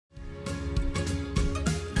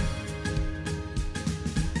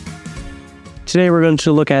Today we're going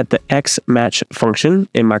to look at the XMATCH function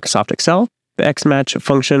in Microsoft Excel. The XMATCH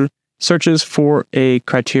function searches for a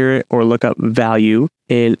criteria or lookup value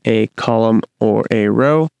in a column or a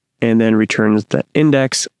row, and then returns the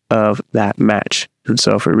index of that match. And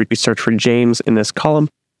so if we search for James in this column,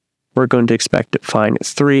 we're going to expect to find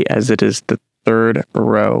 3 as it is the third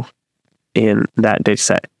row in that data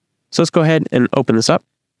set. So let's go ahead and open this up.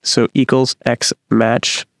 So equals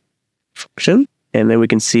XMATCH function. And then we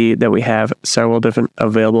can see that we have several different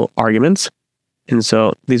available arguments. And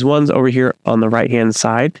so these ones over here on the right-hand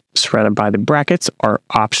side, surrounded by the brackets, are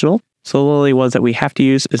optional. So the only ones that we have to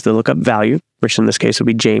use is the lookup value, which in this case will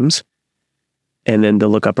be James. And then the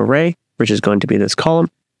lookup array, which is going to be this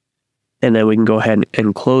column. And then we can go ahead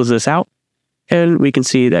and close this out. And we can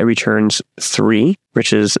see that returns 3,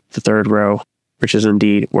 which is the third row, which is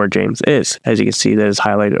indeed where James is. As you can see, that is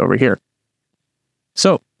highlighted over here.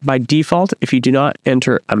 So by default, if you do not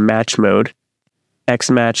enter a match mode,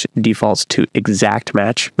 XMATCH defaults to exact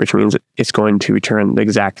match, which means it's going to return the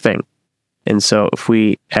exact thing. And so if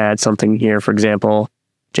we add something here, for example,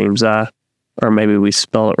 James, or maybe we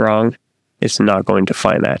spell it wrong, it's not going to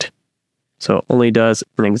find that. So it only does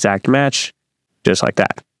an exact match, just like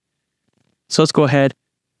that. So let's go ahead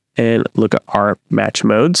and look at our match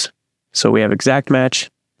modes. So we have exact match,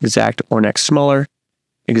 exact or next smaller,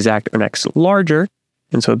 exact or next larger.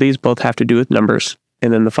 And so these both have to do with numbers.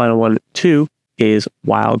 And then the final one, 2, is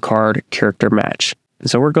wildcard character match. And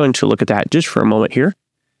so we're going to look at that just for a moment here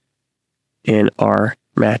in our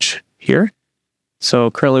match here.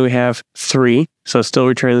 So currently we have 3, so it's still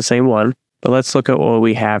returning the same one. But let's look at what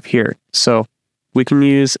we have here. So we can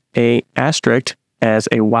use a asterisk as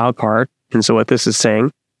a wildcard. And so what this is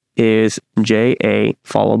saying is JA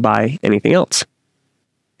followed by anything else.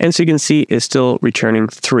 And so you can see it's still returning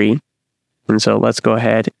 3. And so let's go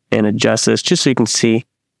ahead and adjust this just so you can see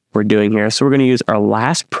what we're doing here. So we're going to use our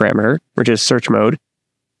last parameter, which is search mode.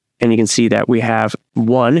 And you can see that we have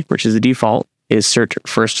 1, which is the default, is search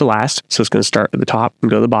first to last. So it's going to start at the top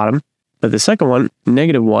and go to the bottom. But the second one,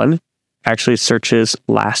 -1, actually searches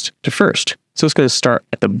last to first. So it's going to start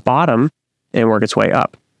at the bottom and work its way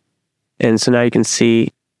up. And so now you can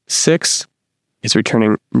see 6 is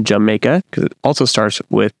returning Jamaica because it also starts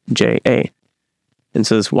with JA. And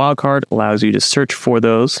so this wildcard allows you to search for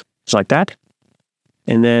those just like that.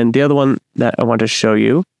 And then the other one that I want to show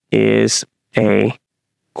you is a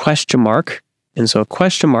question mark. And so a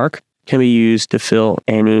question mark can be used to fill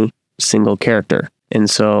any single character. And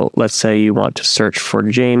so let's say you want to search for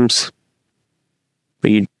James,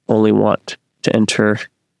 but you only want to enter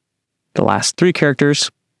the last 3 characters.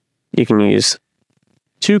 You can use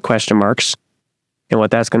 2 question marks. And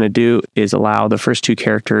what that's going to do is allow the first 2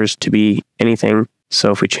 characters to be anything.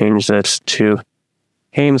 So if we change this to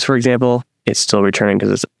Hames, for example, it's still returning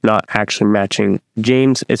because it's not actually matching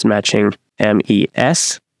James. It's matching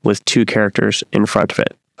MES with 2 characters in front of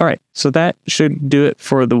it. All right, so that should do it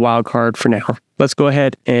for the wildcard for now. Let's go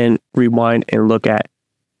ahead and rewind and look at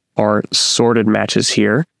our sorted matches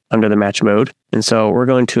here under the match mode. And so we're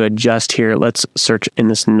going to adjust here. Let's search in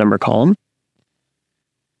this number column.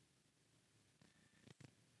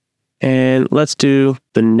 And let's do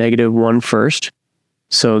the -1 first.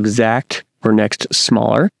 So exact or next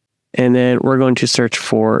smaller. And then we're going to search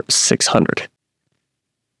for 600.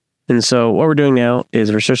 And so what we're doing now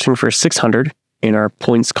is we're searching for 600 in our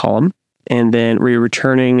points column. And then we're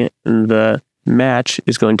returning the match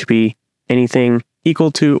is going to be anything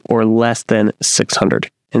equal to or less than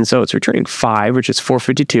 600. And so it's returning 5, which is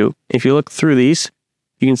 452. If you look through these,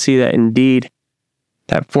 you can see that indeed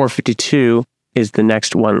that 452 is the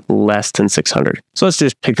next one less than 600. So let's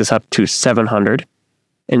just pick this up to 700.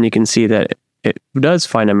 And you can see that it does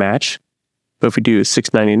find a match. But if we do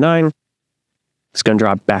 699, it's going to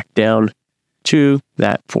drop back down to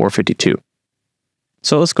that 452.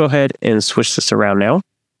 So let's go ahead and switch this around now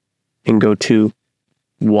and go to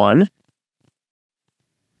 1,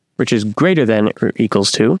 which is greater than or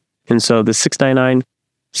equals to. And so the 699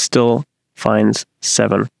 still finds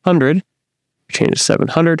 700. We change to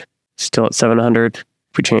 700, still at 700.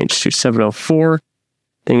 If we change to 704,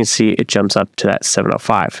 then you can see it jumps up to that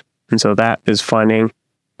 705. And so that is finding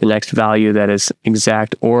the next value that is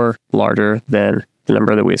exact or larger than the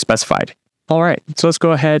number that we have specified. All right, so let's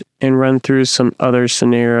go ahead and run through some other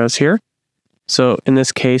scenarios here. So in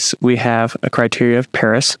this case, we have a criteria of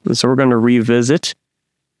Paris. And so we're going to revisit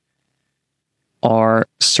our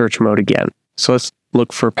search mode again. So let's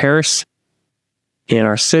look for Paris in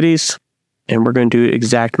our cities, and we're going to do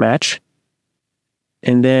exact match.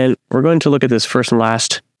 And then we're going to look at this first and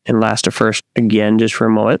last to first again, just for a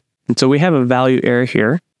moment. And so we have a value error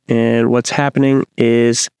here. And what's happening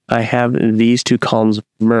is I have these two columns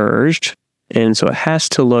merged, and so it has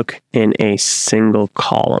to look in a single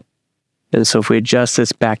column. And so if we adjust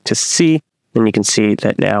this back to C, then you can see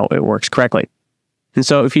that now it works correctly. And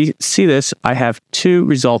so if you see this, I have two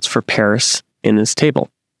results for Paris in this table.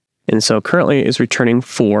 And so currently it's returning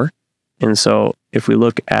 4. And so if we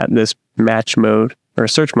look at this match mode or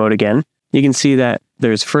search mode again, you can see that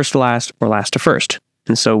there's first to last or last to first.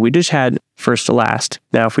 And so we just had first to last.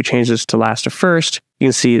 Now, if we change this to last to first, you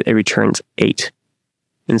can see it returns 8.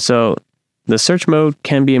 And so the search mode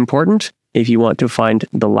can be important if you want to find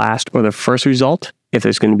the last or the first result, if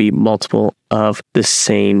there's going to be multiple of the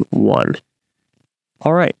same one.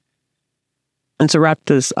 All right. And to wrap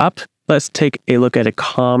this up, let's take a look at a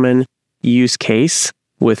common use case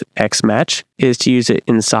with XMATCH is to use it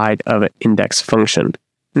inside of an index function.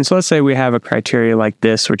 And so let's say we have a criteria like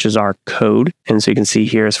this, which is our code. And so you can see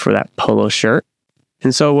here is for that polo shirt.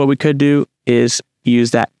 And so what we could do is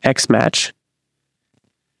use that XMATCH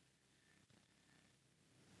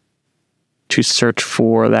to search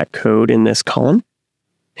for that code in this column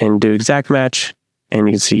and do exact match. And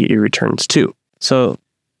you can see it returns 2. So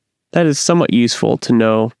that is somewhat useful to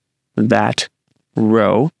know that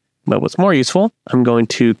row. But what's more useful, I'm going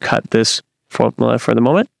to cut this formula for the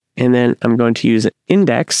moment. And then I'm going to use an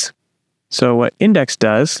index. So what index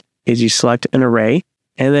does is you select an array,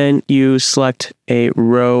 and then you select a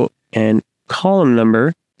row and column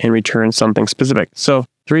number and return something specific. So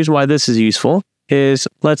the reason why this is useful is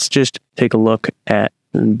let's just take a look at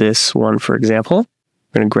this one, for example.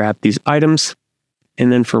 We're going to grab these items.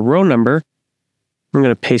 And then for row number, I'm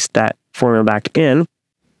going to paste that formula back in.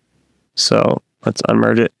 So let's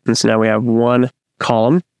unmerge it. And so now we have one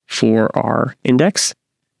column for our index.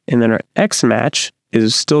 And then our XMatch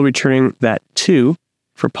is still returning that 2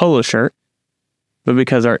 for polo shirt. But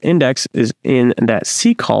because our index is in that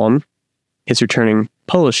C column, it's returning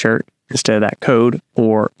polo shirt instead of that code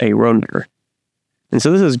or a row number. And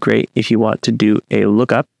so this is great if you want to do a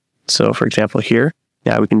lookup. So for example here,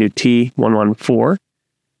 now we can do T114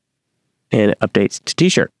 and it updates to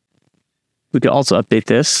t-shirt. We could also update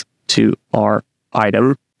this to our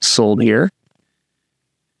item sold here.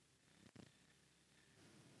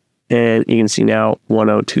 And you can see now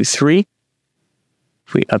 1023.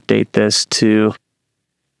 If we update this to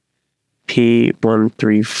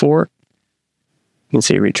P134, you can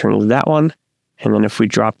see it returns that one. And then if we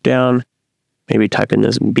drop down, maybe type in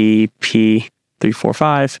this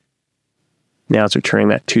BP345, now it's returning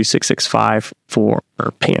that 2665 for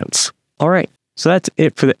our pants. All right, so that's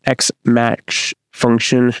it for the XMATCH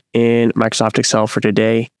function in Microsoft Excel for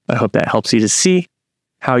today. I hope that helps you to see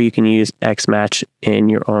how you can use XMATCH in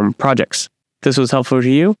your own projects. If this was helpful to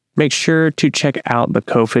you, make sure to check out the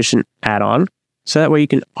coefficient add-on so that way you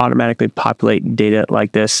can automatically populate data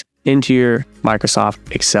like this into your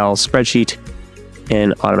Microsoft Excel spreadsheet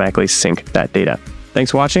and automatically sync that data.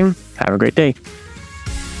 Thanks for watching. Have a great day.